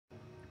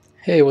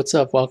Hey, what's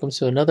up? Welcome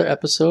to another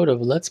episode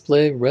of Let's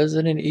Play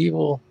Resident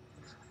Evil.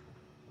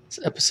 It's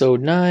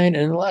episode 9, and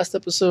in the last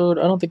episode,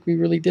 I don't think we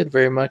really did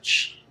very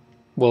much.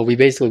 Well, we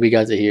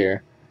got to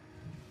here.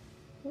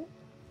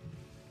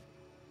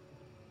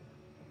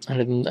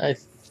 And I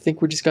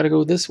think we just gotta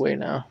go this way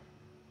now.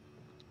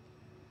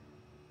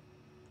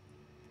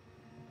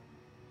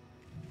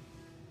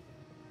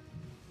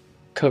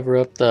 Cover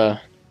up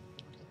the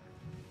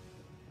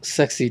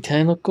sexy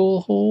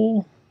tentacle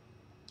hole.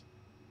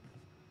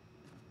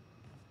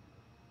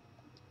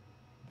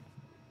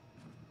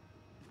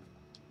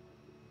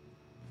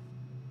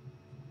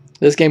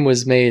 This game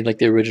was made like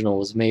the original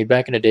was made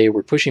back in the day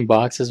where pushing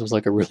boxes was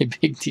like a really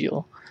big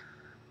deal.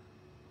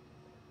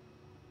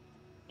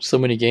 So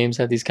many games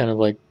had these kind of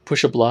like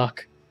push a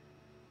block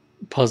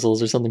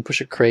puzzles or something,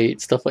 push a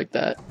crate, stuff like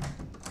that.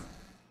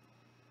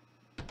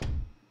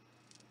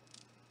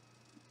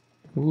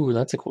 Ooh,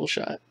 that's a cool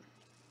shot.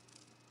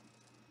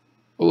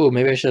 Ooh,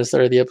 maybe I should have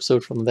started the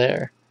episode from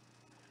there.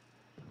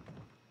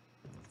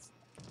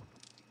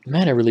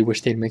 Man, I really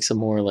wish they'd make some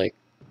more like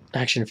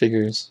action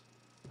figures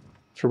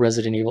for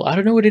Resident Evil. I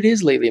don't know what it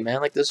is lately,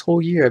 man. Like this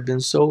whole year I've been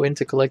so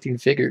into collecting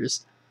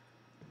figures.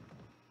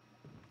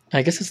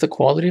 I guess it's the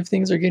quality of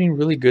things are getting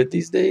really good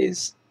these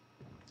days.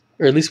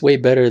 Or at least way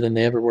better than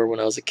they ever were when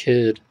I was a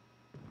kid.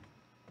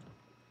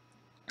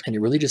 And it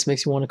really just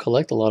makes you want to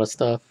collect a lot of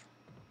stuff.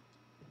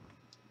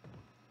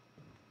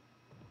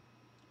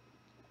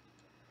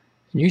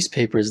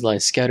 Newspapers lie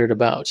scattered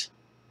about.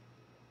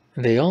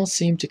 And they all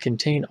seem to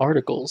contain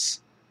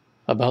articles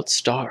about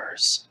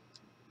stars.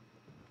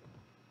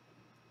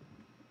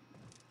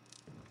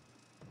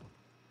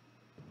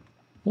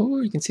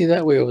 Oh, you can see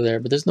that way over there,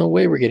 but there's no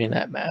way we're getting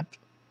that map.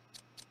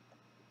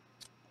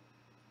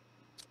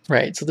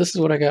 Right, so this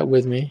is what I got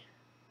with me.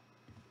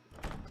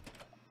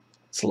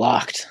 It's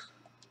locked.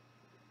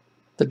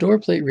 The door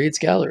plate reads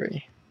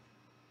gallery.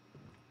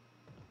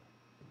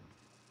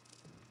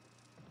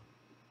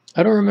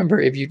 I don't remember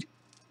if you...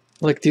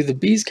 Like, do the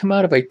bees come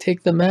out if I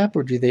take the map,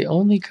 or do they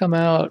only come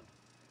out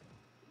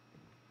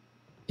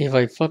if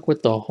I fuck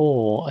with the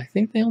hole? I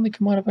think they only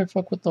come out if I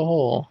fuck with the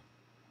hole.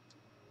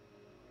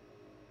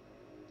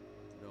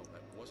 No,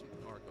 that wasn't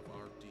part of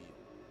our deal.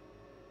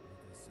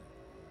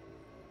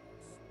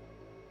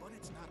 But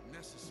it's not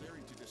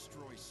necessary to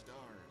destroy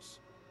stars.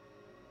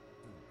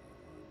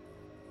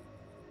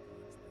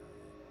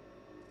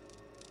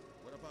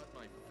 What about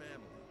my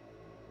family?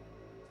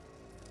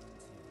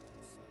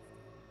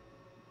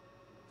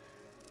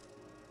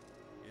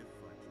 If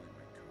I play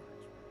my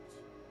cards right.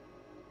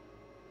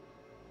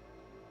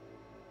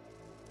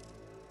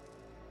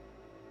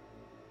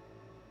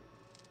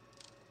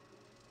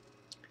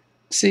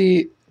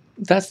 See,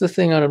 that's the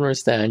thing I don't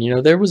understand. You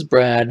know, there was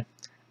Brad,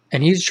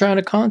 and he's trying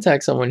to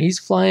contact someone. He's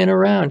flying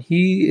around.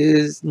 He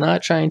is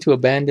not trying to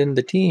abandon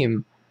the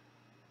team.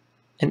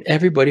 And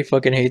everybody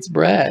fucking hates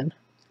Brad.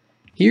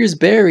 Here's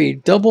Barry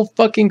double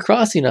fucking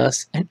crossing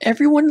us, and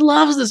everyone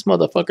loves this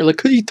motherfucker. Like,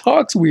 'cause he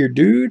talks weird,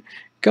 dude.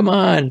 Come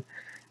on.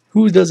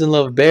 Who doesn't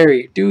love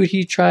Barry? Dude,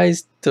 he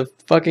tries to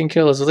fucking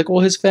kill us. I was like, well,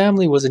 his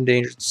family was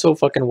endangered. So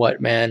fucking what,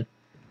 man?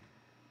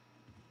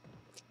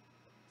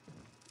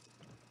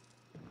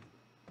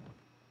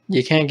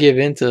 You can't give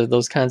in to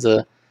those kinds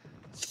of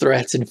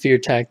threats and fear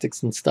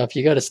tactics and stuff.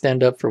 You gotta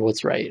stand up for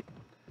what's right.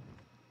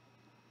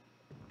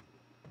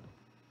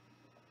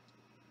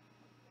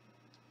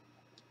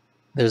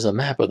 There's a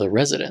map of the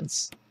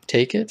residence.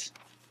 Take it.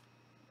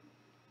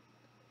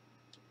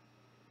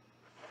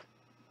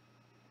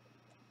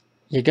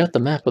 You got the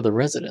map of the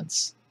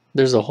residence.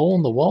 There's a hole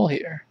in the wall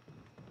here.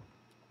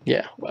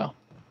 Yeah, well.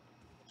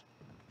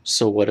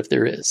 So what if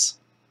there is?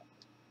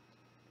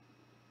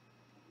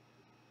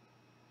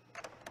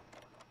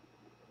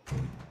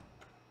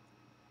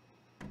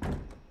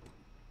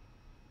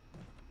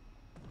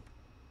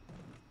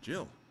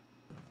 Jill.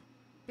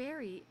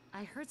 Barry,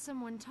 I heard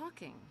someone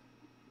talking.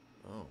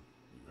 Oh,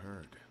 you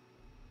heard.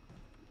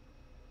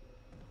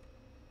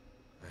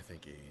 I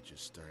think age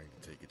is starting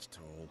to take its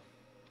toll.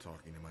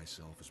 Talking to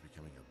myself is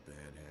becoming a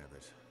bad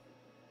habit.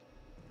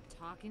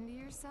 Talking to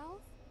yourself?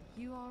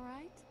 You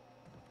alright?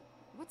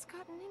 What's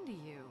gotten into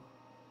you?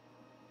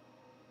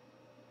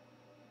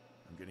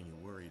 I'm getting you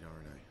worried,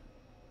 aren't I?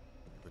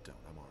 But don't,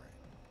 I'm alright.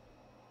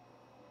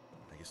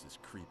 I guess this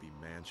creepy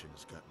mansion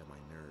has gotten to my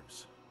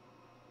nerves.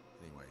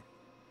 Anyway,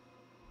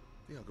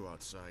 I think I'll go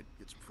outside,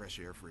 get some fresh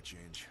air for a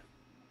change.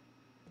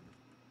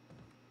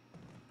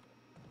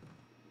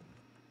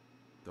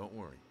 Don't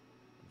worry,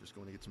 I'm just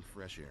going to get some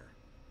fresh air.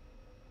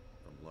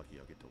 If I'm lucky,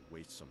 I'll get to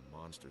waste some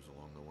monsters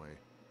along the way.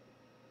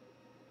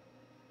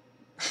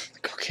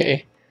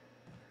 Okay.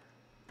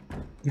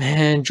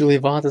 Man, Julie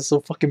Vaughn is so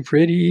fucking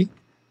pretty.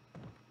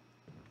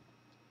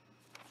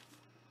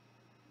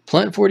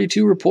 Plant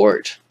 42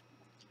 report.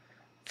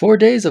 4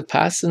 days have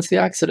passed since the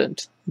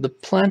accident. The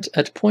plant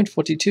at Point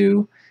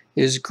 42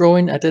 is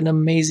growing at an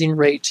amazing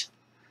rate.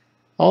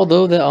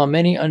 Although there are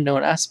many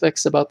unknown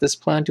aspects about this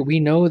plant, we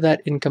know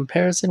that in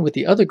comparison with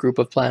the other group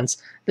of plants,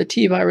 the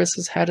T-virus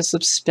has had a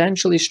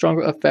substantially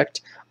stronger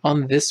effect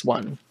on this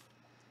one.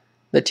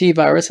 The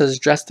T-virus has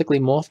drastically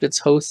morphed its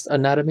host's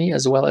anatomy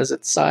as well as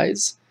its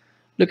size.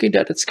 Looking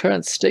at its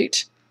current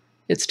state,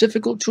 it's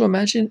difficult to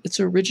imagine its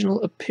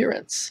original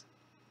appearance.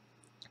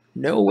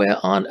 Nowhere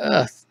on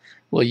Earth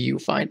will you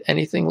find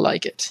anything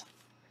like it.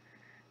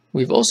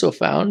 We've also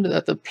found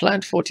that the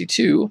plant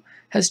 42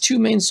 has two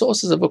main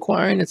sources of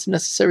acquiring its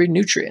necessary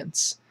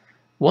nutrients.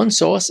 One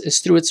source is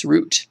through its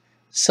root.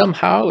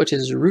 Somehow it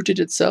has rooted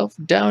itself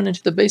down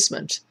into the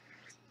basement.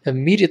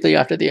 Immediately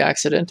after the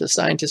accident, the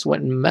scientists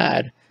went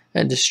mad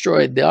and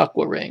destroyed the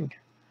Aqua Ring.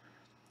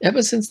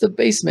 Ever since, the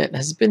basement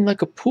has been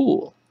like a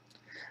pool.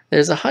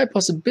 There's a high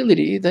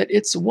possibility that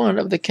it's one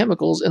of the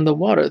chemicals in the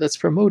water that's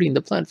promoting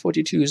the Plant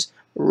 42's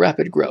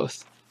rapid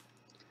growth.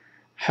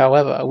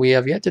 However, we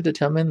have yet to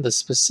determine the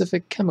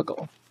specific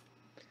chemical.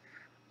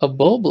 A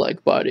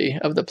bulb-like body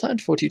of the Plant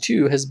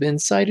 42 has been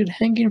sighted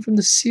hanging from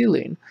the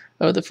ceiling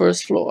of the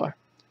first floor.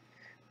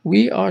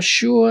 We are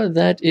sure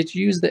that it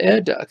used the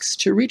air ducts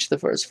to reach the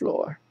first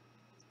floor.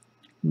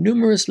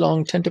 Numerous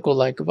long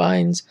tentacle-like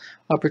vines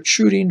are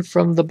protruding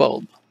from the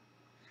bulb.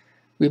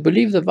 We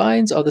believe the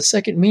vines are the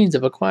second means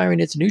of acquiring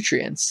its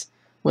nutrients.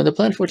 When the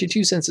Plant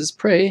 42 senses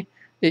prey,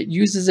 it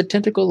uses the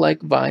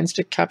tentacle-like vines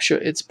to capture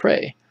its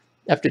prey.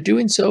 After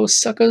doing so,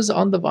 suckers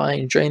on the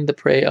vine drain the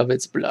prey of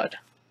its blood.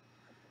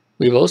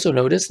 We've also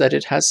noticed that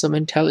it has some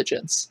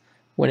intelligence.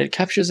 When it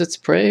captures its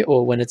prey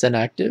or when it's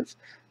inactive,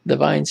 the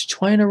vines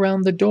twine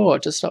around the door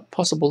to stop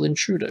possible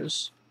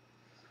intruders.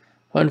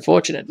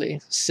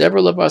 Unfortunately,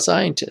 several of our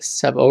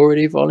scientists have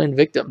already fallen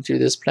victim to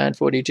this Plant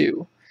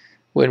 42.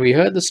 When we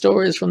heard the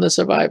stories from the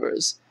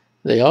survivors,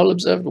 they all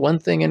observed one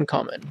thing in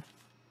common.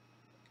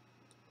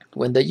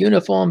 When the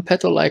uniform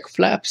petal-like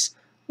flaps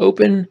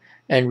open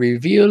and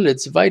reveal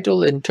its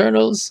vital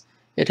internals,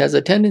 it has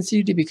a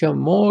tendency to become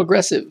more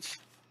aggressive.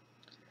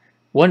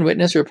 One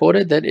witness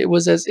reported that it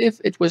was as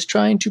if it was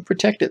trying to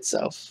protect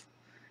itself.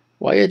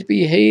 Why it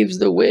behaves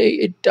the way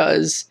it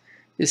does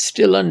is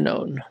still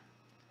unknown.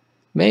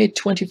 May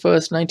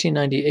 21st,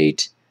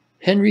 1998,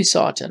 Henry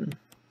Sawton.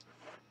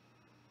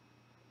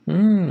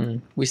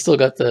 We still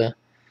got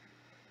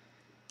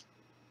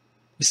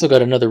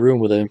another room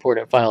with an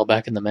important file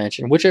back in the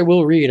mansion, which I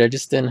will read. I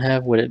just didn't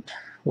have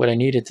what I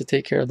needed to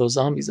take care of those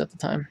zombies at the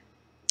time.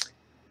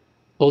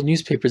 Old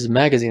newspapers and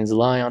magazines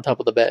lie on top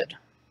of the bed.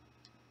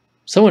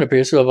 Someone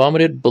appears to have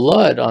vomited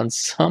blood on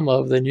some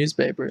of the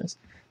newspapers.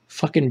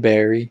 Fucking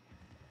Barry.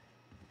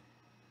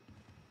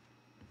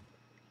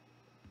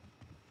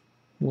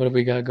 What have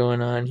we got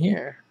going on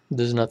here?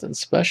 There's nothing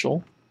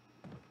special.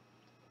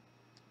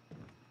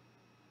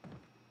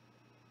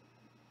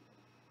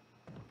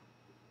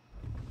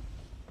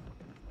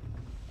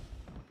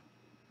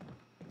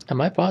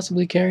 Am I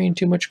possibly carrying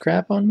too much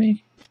crap on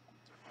me?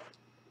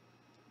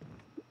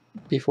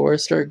 Before I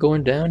start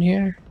going down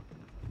here?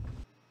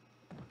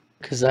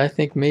 Because I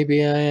think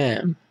maybe I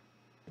am.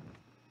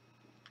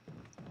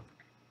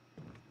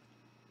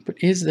 But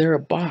is there a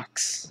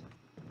box?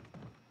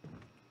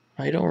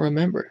 I don't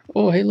remember.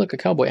 Oh, hey, look, a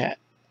cowboy hat.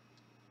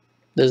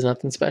 There's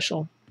nothing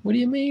special. What do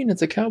you mean?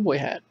 It's a cowboy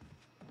hat.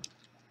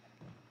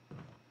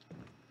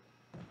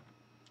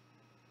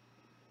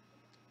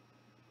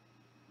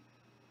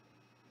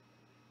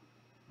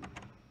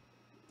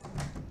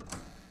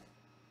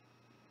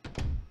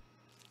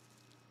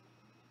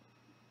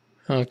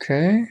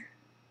 Okay.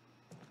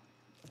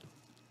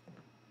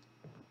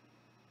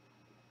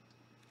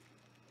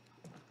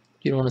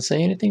 You don't want to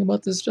say anything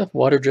about this stuff?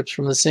 Water drips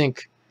from the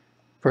sink.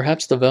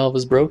 Perhaps the valve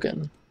is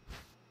broken.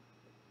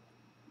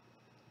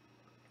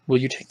 Will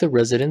you take the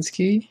residence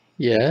key?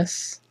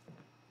 Yes.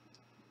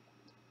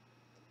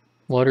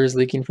 Water is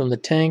leaking from the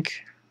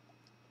tank.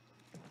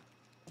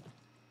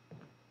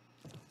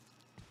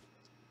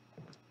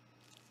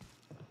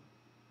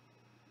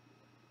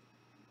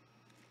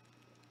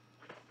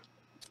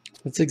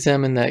 Let's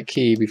examine that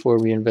key before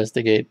we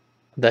investigate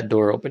that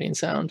door opening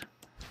sound.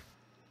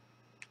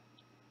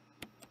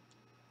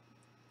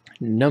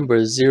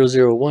 Number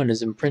 001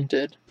 is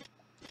imprinted.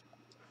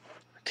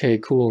 Okay,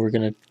 cool. We're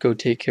gonna go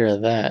take care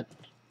of that.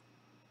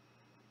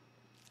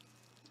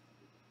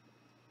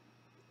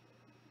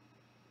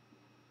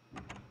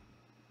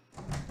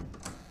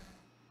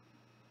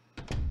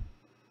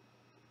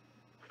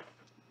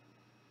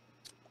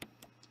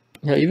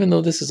 Now, even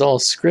though this is all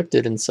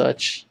scripted and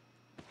such,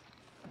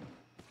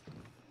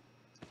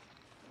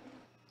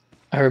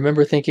 I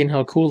remember thinking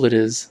how cool it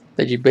is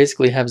that you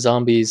basically have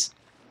zombies,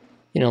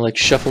 you know, like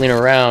shuffling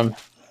around.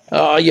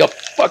 Oh, you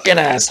fucking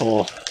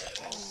asshole.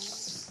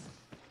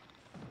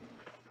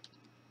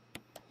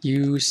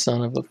 You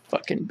son of a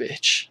fucking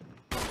bitch.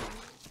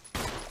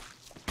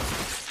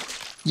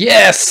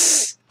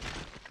 Yes!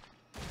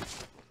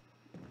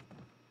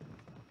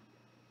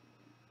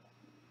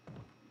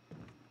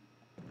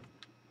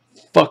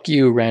 Fuck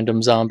you,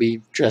 random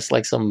zombie dressed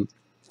like some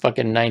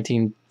fucking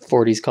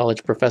 1940s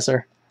college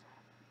professor.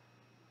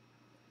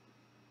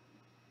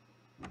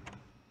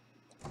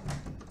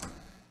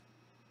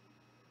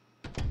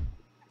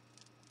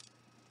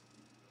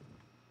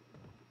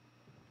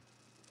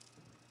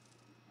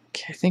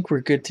 Okay, I think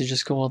we're good to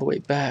just go all the way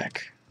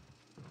back.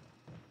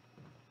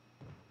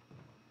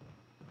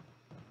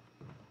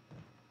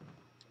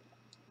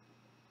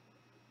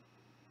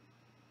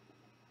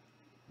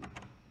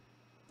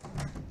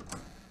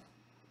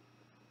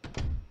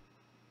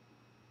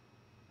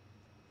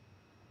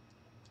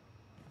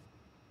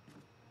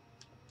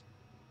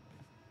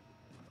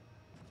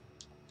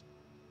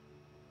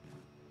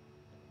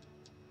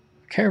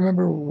 Can't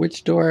remember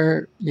which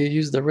door you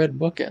use the red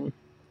book in,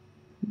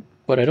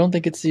 but I don't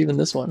think it's even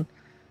this one.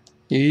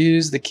 You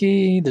use the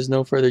key, there's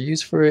no further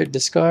use for it.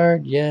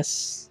 Discard,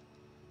 yes.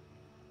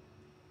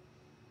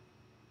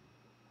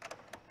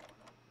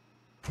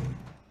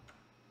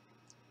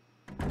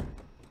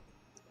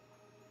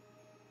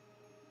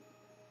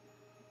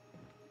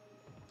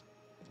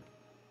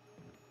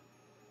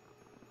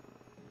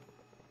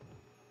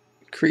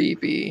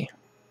 Creepy.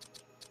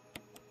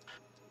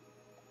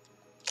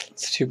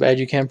 It's too bad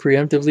you can't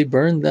preemptively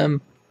burn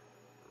them.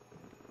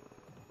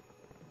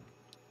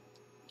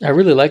 I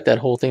really like that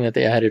whole thing that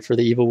they added for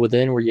the Evil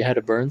Within where you had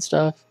to burn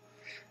stuff.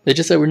 They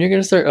just said when you're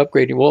going to start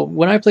upgrading, well,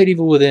 when I played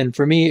Evil Within,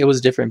 for me it was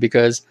different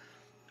because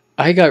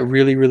I got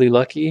really, really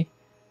lucky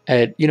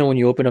at, you know, when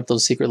you open up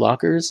those secret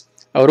lockers,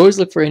 I would always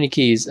look for any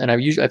keys, and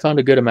I found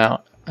a good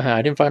amount.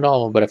 I didn't find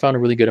all of them, but I found a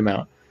really good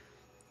amount.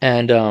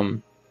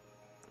 And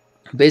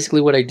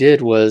basically what I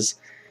did was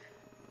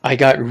I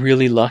got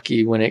really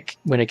lucky when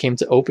it came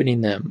to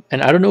opening them.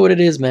 And I don't know what it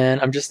is, man.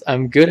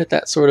 I'm good at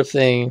that sort of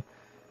thing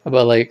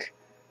about like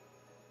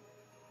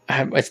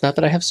it's not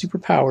that I have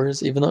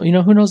superpowers, even though, you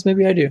know, who knows,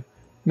 maybe I do.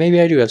 Maybe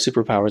I do have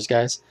superpowers,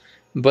 guys.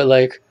 But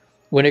like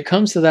when it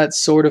comes to that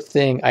sort of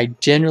thing, I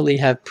generally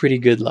have pretty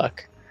good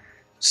luck.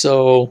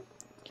 So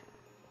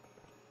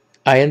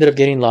I ended up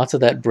getting lots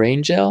of that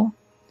brain gel.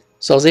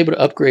 So I was able to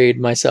upgrade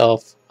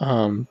myself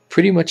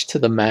pretty much to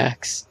the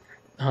max.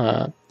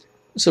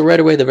 So right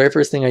away, the very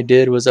first thing I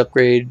did was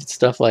upgrade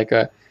stuff like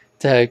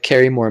to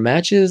carry more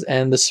matches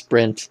and the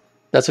sprint.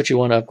 That's what you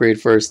want to upgrade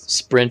first,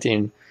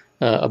 sprinting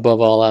above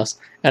all else.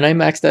 And I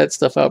maxed that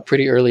stuff out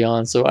pretty early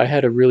on, so I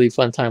had a really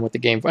fun time with the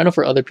game. I know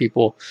for other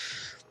people,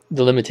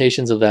 the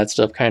limitations of that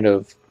stuff kind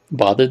of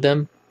bothered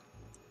them.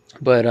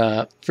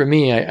 But for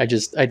me, I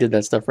did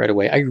that stuff right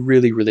away. I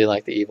really, really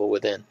like the Evil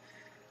Within.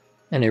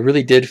 And it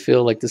really did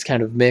feel like this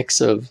kind of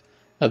mix of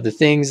the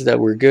things that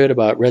were good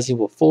about Resident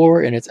Evil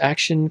 4 in its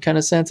action kind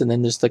of sense, and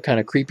then there's the kind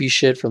of creepy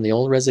shit from the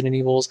old Resident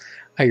Evils.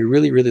 I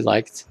really, really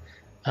liked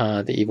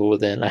the Evil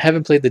Within. I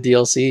haven't played the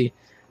DLC,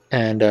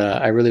 and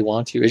I really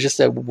want to. It's just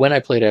that when I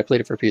played it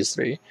for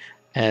PS3,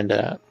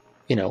 and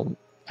you know,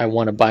 I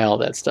want to buy all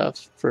that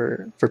stuff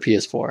for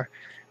PS4,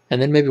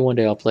 and then maybe one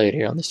day I'll play it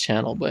here on this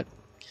channel. But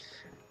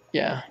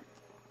yeah,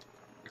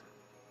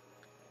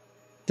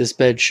 this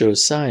bed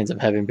shows signs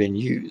of having been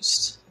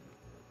used.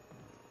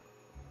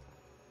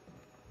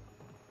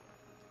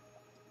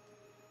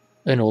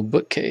 An old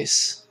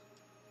bookcase.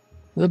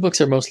 The books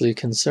are mostly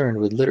concerned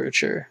with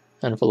literature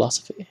and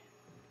philosophy.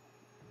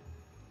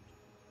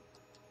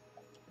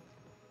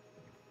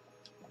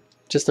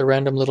 Just a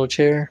random little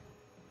chair.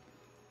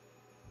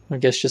 I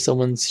guess just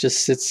someone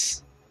just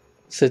sits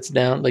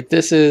down. Like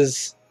this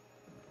isn't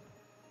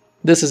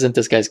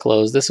this guy's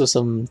clothes. This was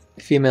some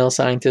female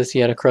scientist he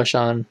had a crush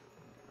on,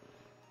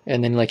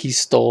 and then like he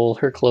stole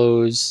her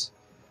clothes,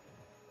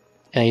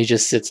 and he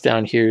just sits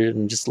down here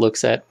and just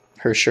looks at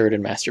her shirt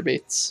and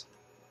masturbates.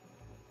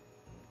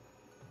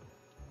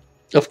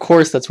 Of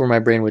course, that's where my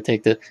brain would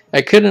take that.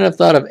 I couldn't have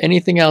thought of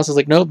anything else. I was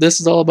like, nope,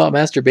 this is all about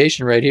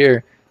masturbation right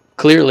here.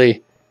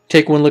 Clearly.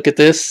 Take one look at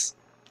this.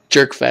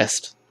 Jerk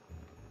fest.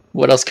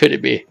 What else could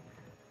it be?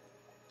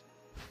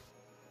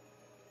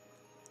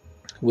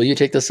 Will you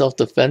take the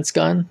self-defense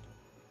gun?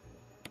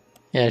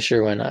 Yeah,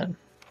 sure, why not?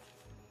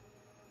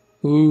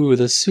 Ooh,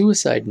 the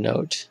suicide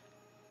note.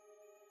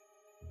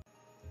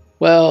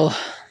 Well,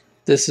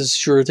 this is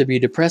sure to be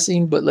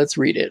depressing, but let's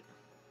read it.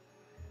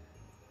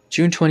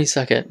 June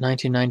 22nd,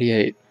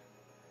 1998.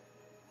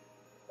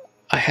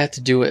 I had to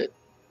do it.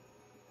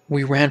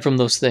 We ran from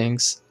those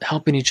things,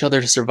 helping each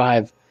other to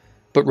survive.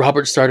 But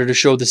Robert started to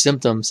show the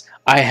symptoms.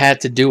 I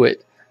had to do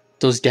it.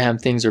 Those damn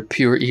things are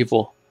pure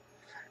evil.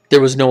 There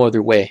was no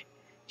other way.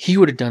 He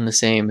would have done the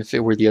same if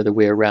it were the other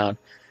way around.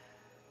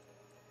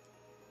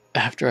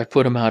 After I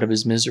put him out of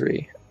his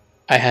misery,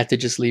 I had to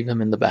just leave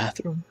him in the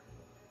bathroom.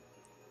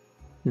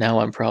 Now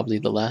I'm probably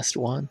the last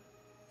one.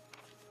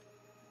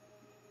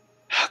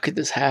 How could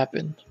this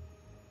happen?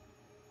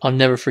 I'll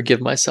never forgive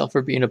myself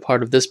for being a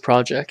part of this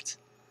project.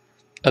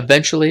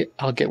 Eventually,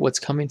 I'll get what's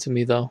coming to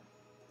me, though.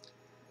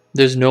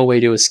 There's no way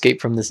to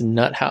escape from this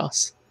nut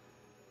house.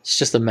 It's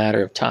just a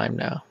matter of time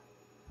now.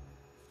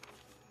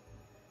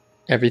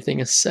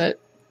 Everything is set.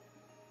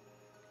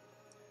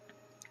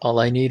 All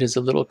I need is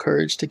a little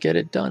courage to get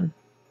it done.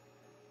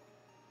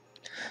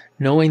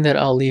 Knowing that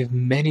I'll leave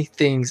many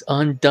things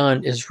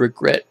undone is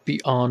regret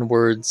beyond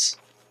words.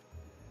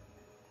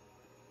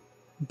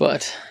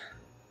 But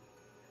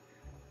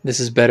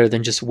this is better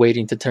than just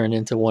waiting to turn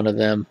into one of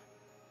them.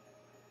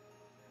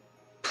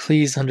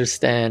 Please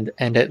understand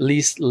and at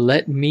least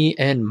let me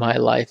end my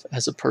life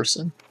as a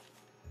person.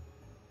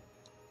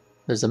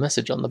 There's a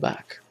message on the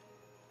back.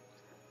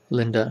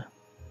 Linda,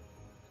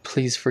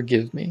 please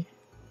forgive me.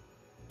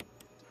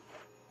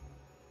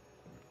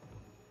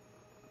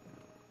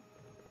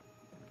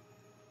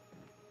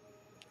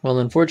 Well,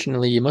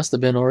 unfortunately, you must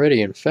have been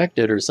already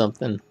infected or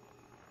something.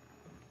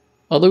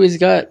 Although he's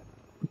got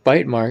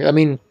bite marks. I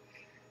mean,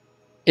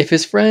 if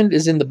his friend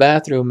is in the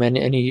bathroom and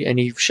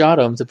he shot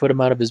him to put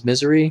him out of his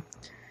misery,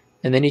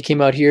 And then he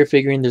came out here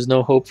figuring there's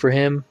no hope for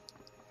him.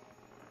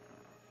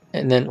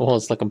 And then, well,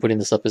 it's like I'm putting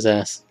this up his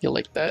ass. You'll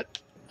like that.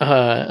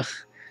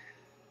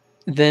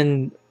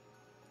 Then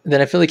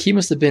I feel like he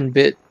must have been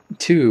bit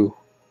too.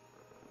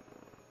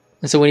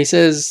 And so when he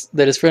says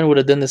that his friend would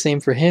have done the same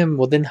for him,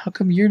 well then how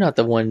come you're not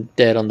the one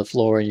dead on the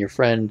floor and your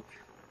friend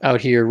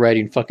out here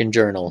writing fucking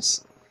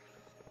journals?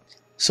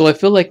 So I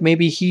feel like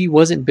maybe he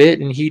wasn't bit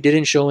and he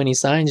didn't show any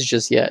signs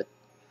just yet.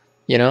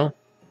 You know?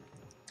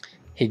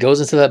 He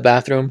goes into that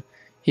bathroom,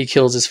 he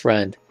kills his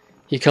friend.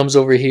 He comes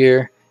over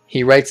here,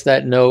 he writes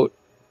that note,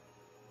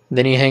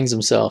 then he hangs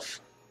himself.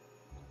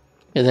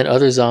 And then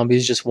other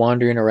zombies just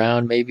wandering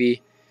around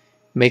maybe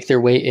make their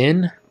way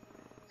in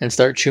and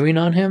start chewing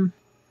on him.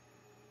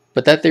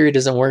 But that theory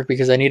doesn't work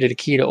because I needed a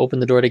key to open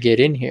the door to get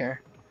in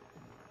here.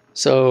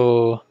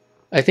 So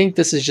I think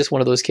this is just one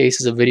of those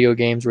cases of video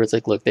games where it's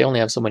like, look, they only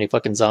have so many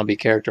fucking zombie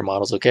character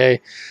models, okay?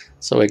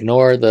 So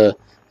ignore the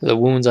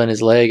wounds on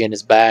his leg and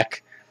his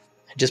back.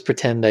 And just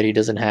pretend that he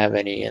doesn't have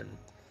any and,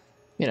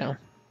 you know,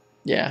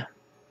 yeah.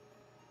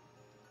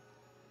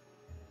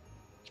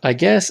 I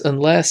guess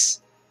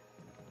unless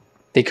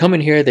they come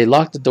in here, they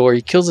lock the door,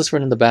 he kills his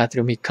friend in the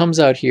bathroom, he comes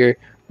out here,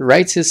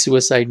 writes his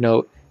suicide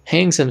note,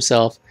 hangs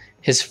himself,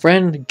 his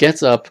friend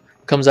gets up,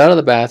 comes out of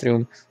the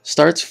bathroom,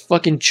 starts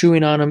fucking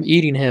chewing on him,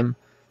 eating him,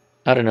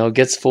 I don't know,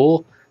 gets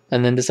full,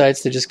 and then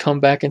decides to just come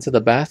back into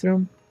the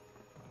bathroom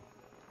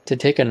to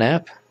take a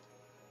nap.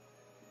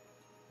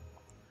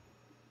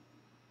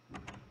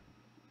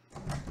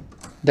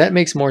 That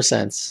makes more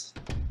sense.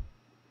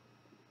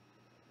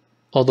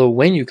 Although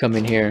when you come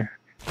in here...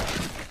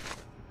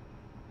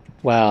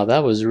 Wow,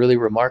 that was really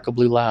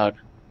remarkably loud.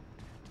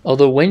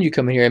 Although when you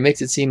come in here, it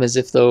makes it seem as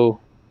if though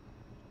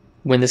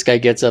when this guy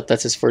gets up,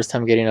 that's his first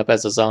time getting up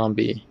as a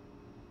zombie.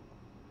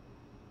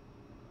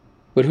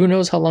 But who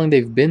knows how long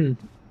they've been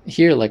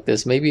here like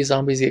this. Maybe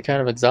zombies get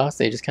kind of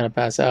exhausted, they just kind of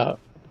pass out.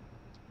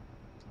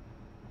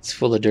 It's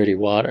full of dirty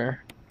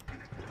water.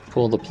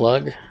 Pull the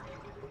plug.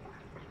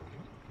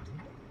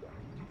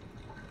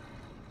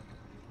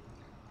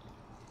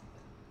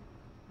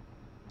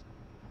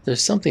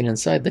 There's something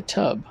inside the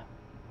tub.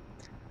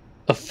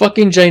 A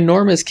fucking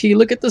ginormous key.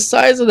 Look at the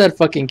size of that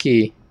fucking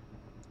key.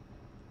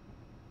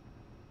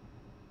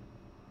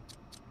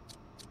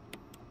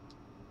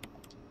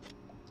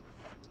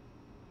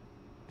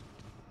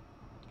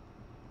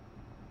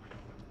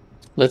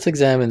 Let's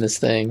examine this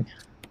thing.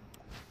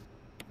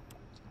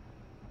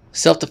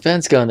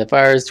 Self-defense gun that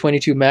fires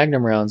 22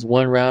 magnum rounds.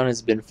 1 round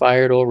has been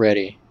fired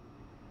already.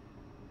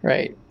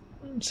 Right.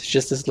 It's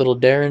just this little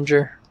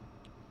derringer.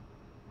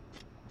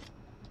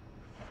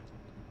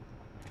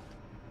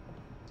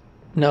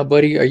 Now,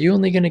 buddy, are you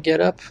only going to get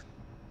up?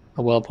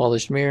 A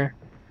well-polished mirror.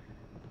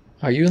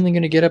 Are you only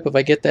going to get up if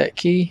I get that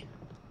key?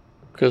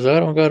 Because I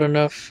don't got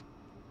enough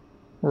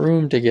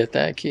room to get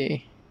that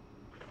key.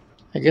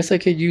 I guess I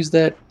could use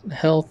that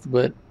health,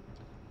 but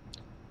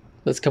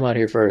let's come out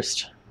here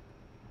first.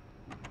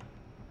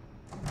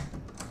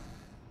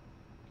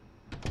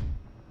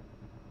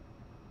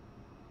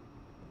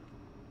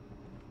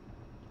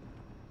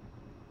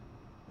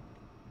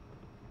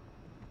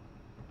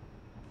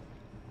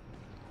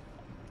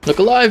 Look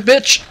alive,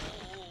 bitch!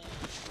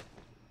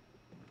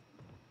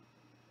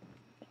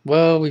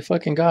 Well, we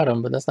fucking got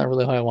him, but that's not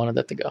really how I wanted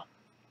that to go.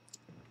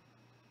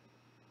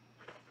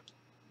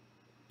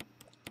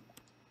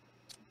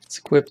 Let's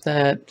equip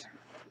that.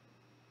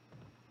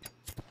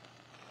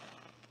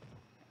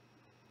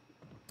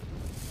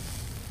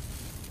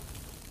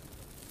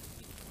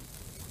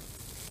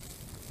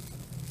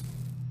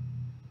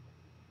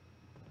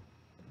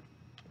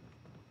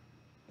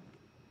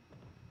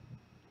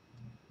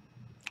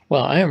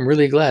 Well, I am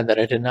really glad that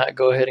I did not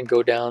go ahead and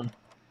go down.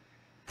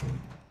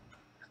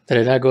 That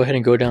I did not go ahead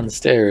and go down the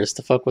stairs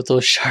to fuck with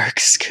those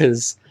sharks,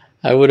 because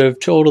I would have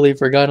totally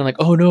forgotten, like,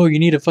 oh no, you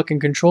need a fucking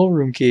control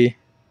room key.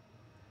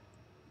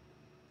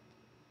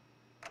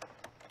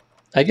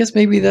 I guess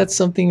maybe that's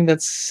something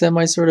that's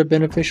sort of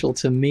beneficial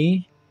to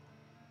me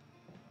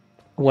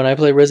when I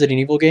play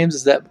Resident Evil games,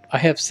 is that I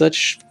have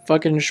such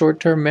fucking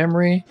short-term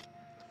memory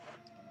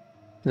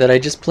that I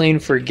just plain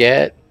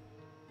forget.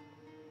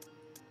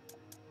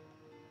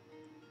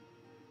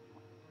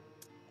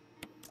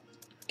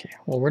 Okay,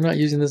 well, we're not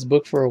using this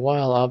book for a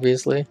while,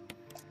 obviously.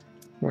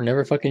 We're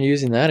never fucking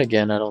using that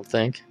again, I don't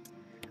think.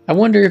 I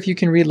wonder if you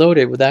can reload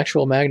it with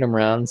actual magnum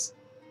rounds.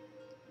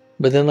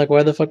 But then, like,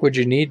 why the fuck would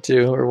you need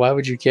to? Or why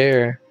would you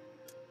care?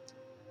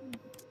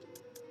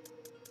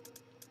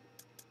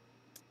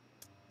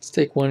 Let's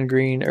take 1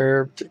 green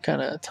herb to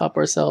kind of top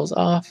ourselves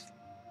off.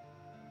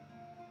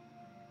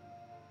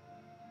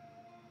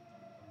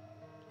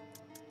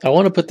 I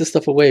want to put this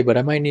stuff away, but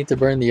I might need to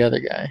burn the other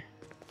guy.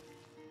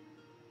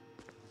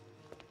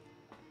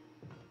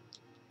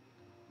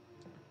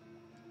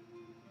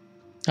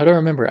 I don't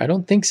remember. I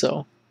don't think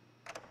so.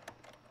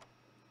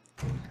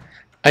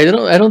 I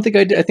don't think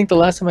I did. I think the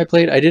last time I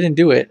played, I didn't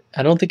do it.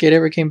 I don't think it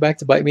ever came back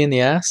to bite me in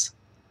the ass.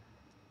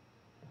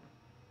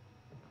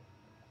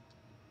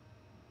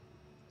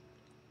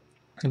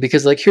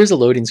 Because, like, here's a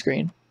loading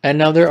screen. And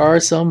now there are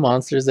some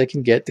monsters that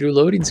can get through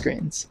loading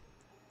screens.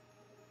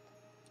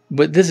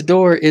 But this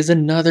door is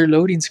another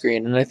loading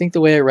screen. And I think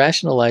the way I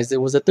rationalized it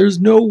was that there's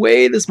no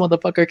way this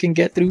motherfucker can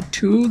get through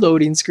 2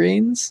 loading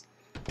screens.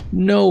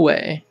 No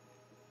way.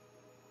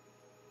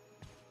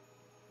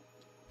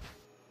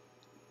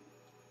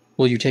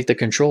 Will you take the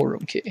control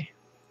room key?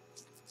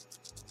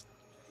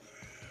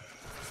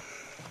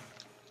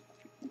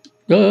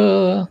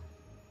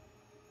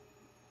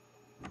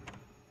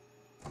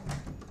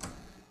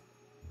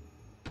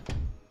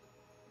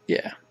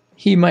 Yeah,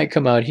 he might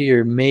come out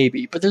here,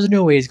 maybe, but there's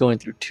no way he's going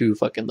through 2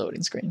 fucking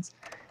loading screens.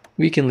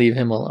 We can leave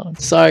him alone.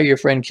 Sorry your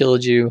friend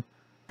killed you.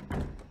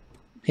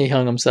 He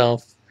hung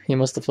himself. He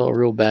must have felt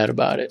real bad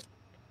about it.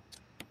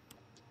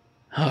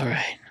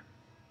 Alright.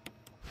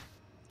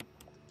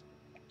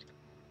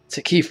 It's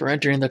a key for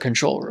entering the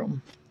control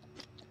room.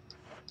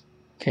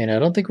 Okay, now I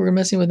don't think we're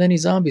messing with any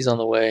zombies on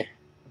the way.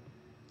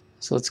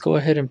 So let's go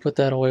ahead and put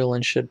that oil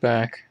and shit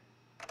back.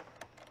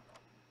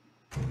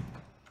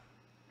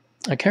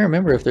 I can't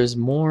remember if there's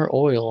more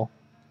oil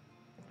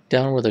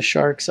down where the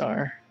sharks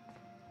are.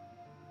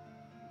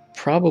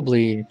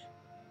 Probably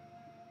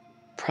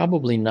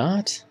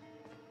not.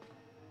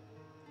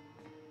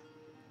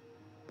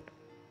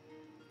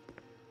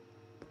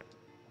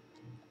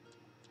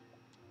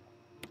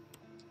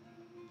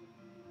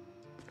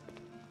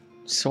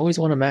 Just always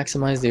want to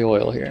maximize the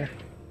oil here.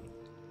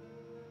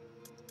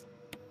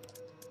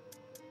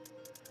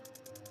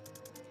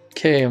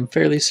 Okay, I'm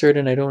fairly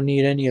certain I don't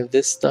need any of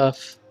this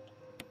stuff.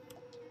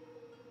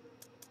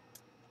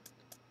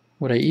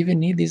 Would I even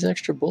need these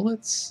extra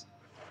bullets?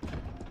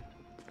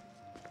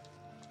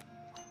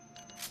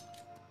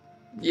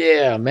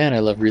 Yeah, man, I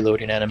love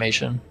reloading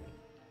animation.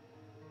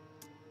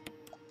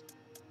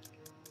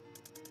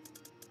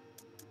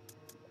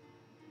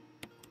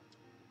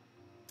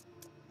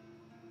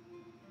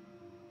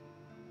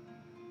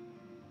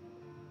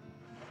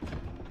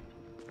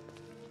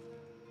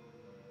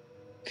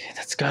 Okay,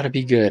 that's gotta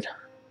be good.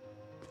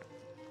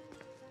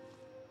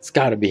 It's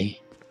gotta be.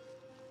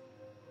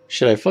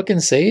 Should I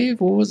fucking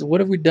save? What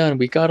have we done?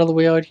 We got all the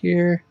way out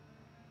here.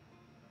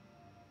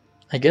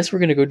 I guess we're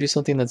gonna go do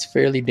something that's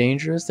fairly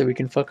dangerous that we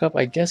can fuck up.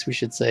 I guess we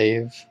should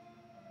save.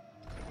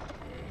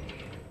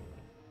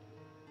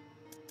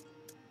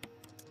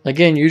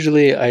 Again,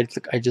 usually I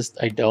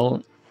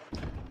don't.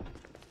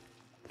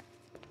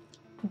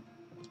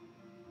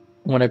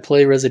 When I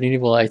play Resident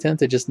Evil, I tend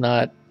to just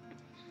not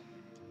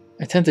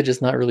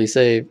really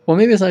save. Well,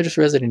 maybe it's not just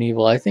Resident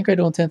Evil. I think I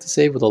don't tend to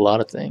save with a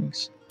lot of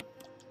things.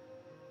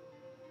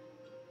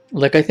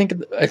 Like I think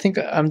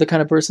I'm the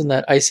kind of person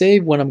that I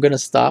save when I'm gonna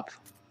stop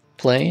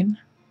playing.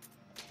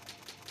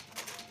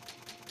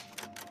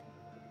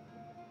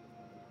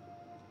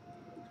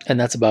 And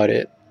that's about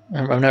it.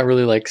 I'm not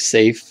really like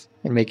safe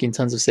and making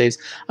tons of saves.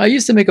 I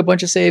used to make a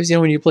bunch of saves, you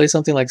know, when you play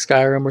something like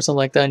Skyrim or something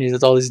like that, and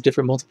there's all these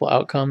different multiple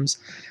outcomes.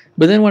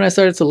 But then when I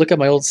started to look at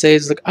my old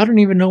saves, like I don't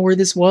even know where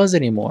this was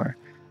anymore.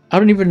 I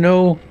don't even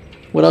know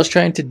what I was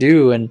trying to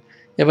do. And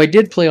if I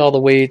did play all the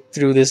way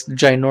through this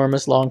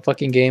ginormous long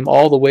fucking game,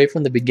 all the way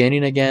from the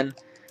beginning again,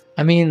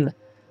 I mean,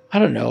 I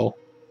don't know.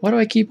 Why do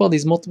I keep all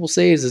these multiple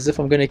saves as if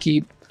I'm going to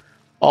keep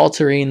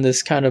altering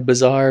this kind of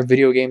bizarre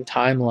video game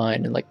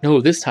timeline? And like, no,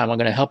 this time I'm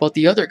going to help out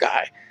the other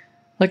guy.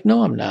 Like,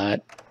 no, I'm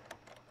not.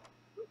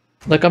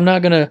 Like, I'm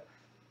not going to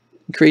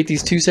create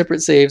these 2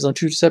 separate saves on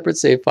 2 separate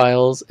save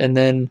files and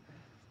then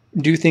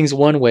do things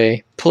one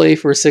way, play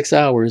for 6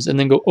 hours, and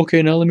then go,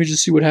 okay, now let me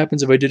just see what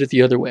happens if I did it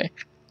the other way.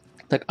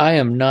 Like, I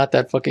am not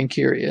that fucking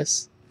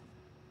curious.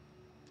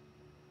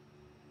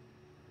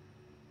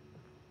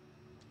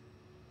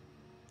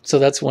 So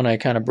that's when I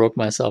kind of broke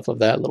myself of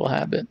that little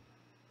habit.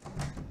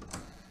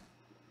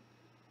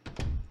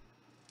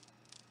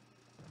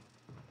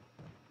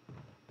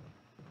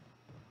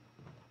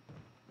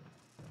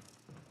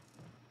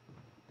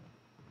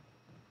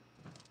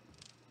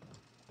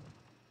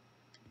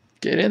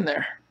 Get in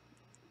there.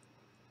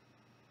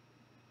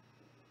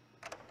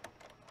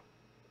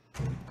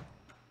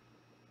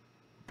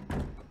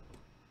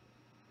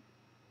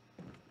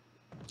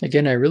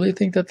 Again, I really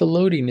think that the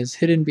loading is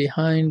hidden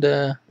behind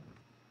that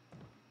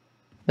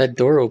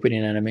door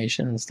opening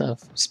animation and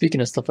stuff.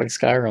 Speaking of stuff like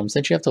Skyrim,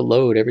 since you have to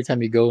load every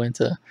time you go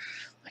into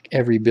like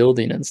every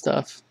building and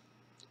stuff,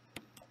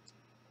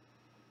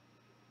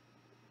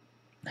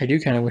 I do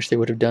kind of wish they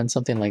would have done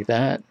something like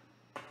that.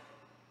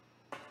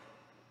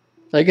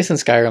 I guess in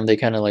Skyrim they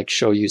kind of like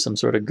show you some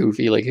sort of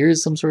goofy, like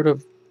here's some sort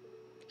of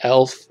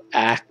elf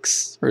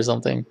axe or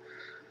something.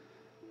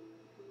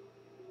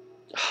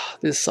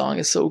 This song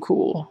is so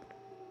cool.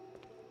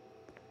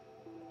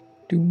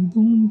 Doom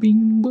boom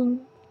bing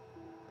boom.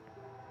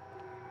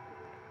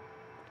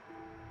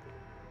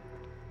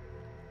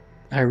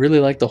 I really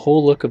like the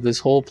whole look of this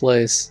whole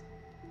place.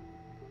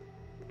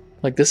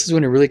 Like this is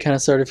when it really kind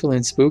of started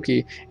feeling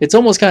spooky. It's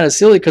almost kind of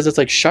silly because it's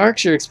like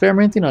sharks. You're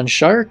experimenting on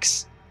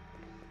sharks.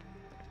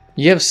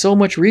 You have so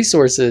much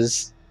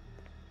resources.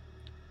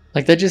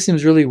 Like that just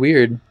seems really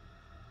weird.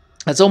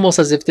 It's almost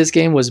as if this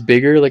game was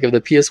bigger. Like if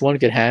the PS1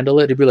 could handle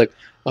it, it'd be like,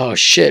 oh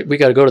shit, we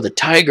got to go to the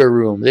tiger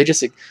room. They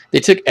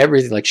took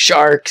everything, like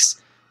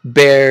sharks,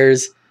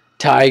 bears,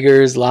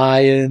 tigers,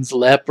 lions,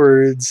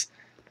 leopards,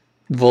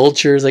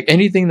 vultures, like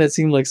anything that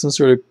seemed like some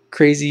sort of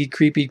crazy,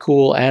 creepy,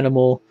 cool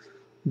animal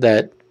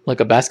that like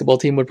a basketball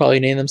team would probably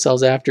name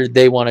themselves after.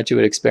 They wanted to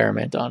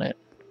experiment on it.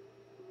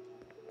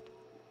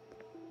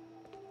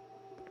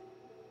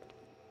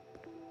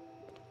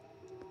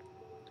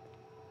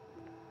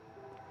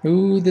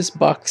 Ooh, this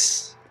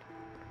box.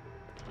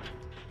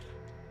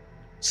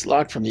 It's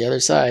locked from the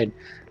other side.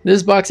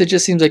 This box, it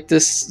just seems like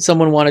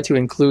someone wanted to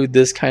include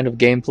this kind of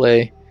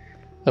gameplay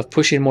of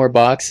pushing more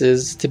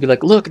boxes to be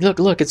like, look, look,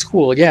 look, it's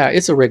cool. Yeah,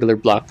 it's a regular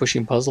block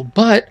pushing puzzle,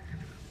 but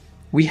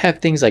we have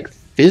things like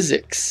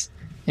physics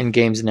in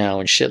games now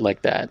and shit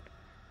like that.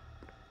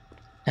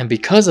 And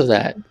because of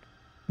that,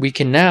 we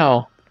can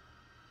now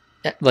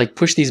like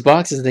push these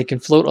boxes and they can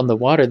float on the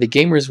water. The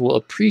gamers will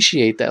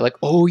appreciate that. Like,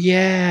 oh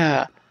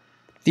yeah,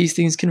 these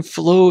things can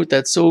float.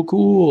 That's so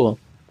cool.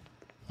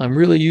 I'm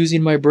really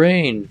using my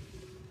brain,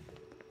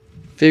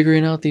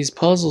 figuring out these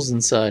puzzles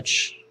and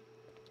such.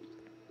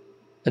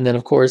 And then,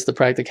 of course, the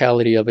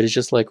practicality of it is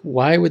just like,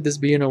 why would this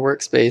be in a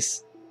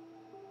workspace?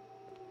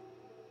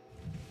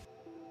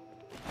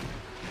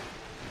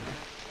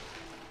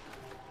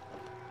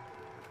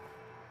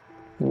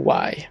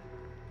 Why?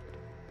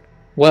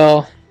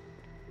 Well,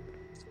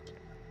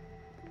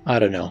 I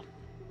don't know.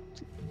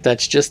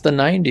 That's just the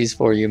 90s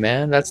for you,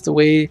 man. That's the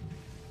way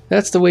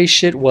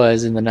shit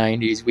was in the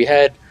 90s. We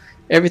had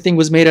everything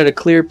was made out of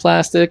clear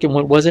plastic, and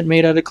what wasn't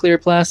made out of clear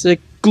plastic,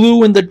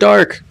 glue in the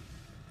dark.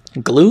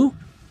 Glue?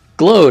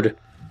 Glowed.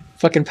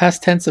 Fucking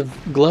past tense of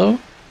glow?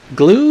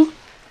 Glue?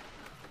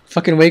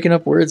 Fucking waking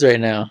up words right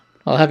now.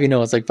 I'll have you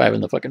know it's like 5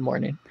 in the fucking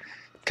morning.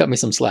 Cut me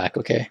some slack,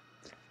 okay?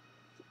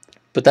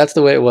 But that's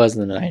the way it was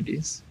in the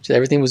 90s.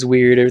 Everything was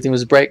weird. Everything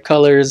was bright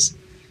colors.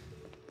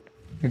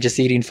 You're just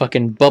eating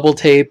fucking bubble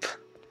tape.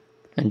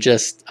 And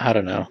just, I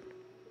don't know,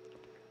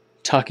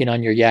 talking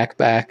on your yak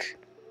back.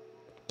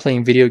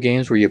 Playing video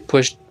games where you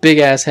push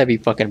big-ass heavy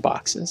fucking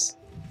boxes.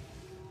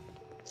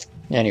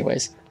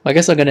 Anyways, I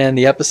guess I'm going to end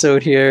the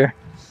episode here.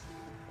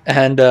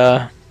 And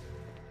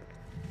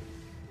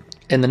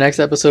in the next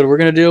episode, we're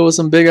going to deal with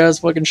some big-ass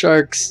fucking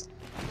sharks.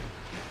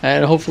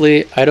 And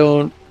hopefully I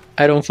don't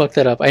fuck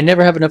that up. I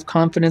never have enough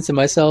confidence in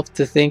myself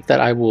to think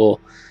that I will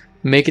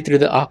make it through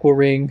the Aqua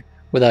Ring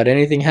without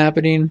anything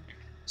happening.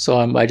 So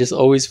I just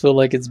always feel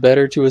like it's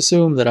better to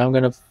assume that I'm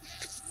going to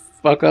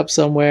fuck up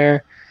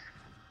somewhere.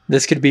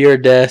 This could be our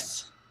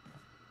death.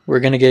 We're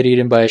going to get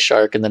eaten by a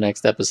shark in the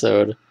next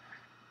episode.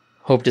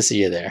 Hope to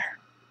see you there.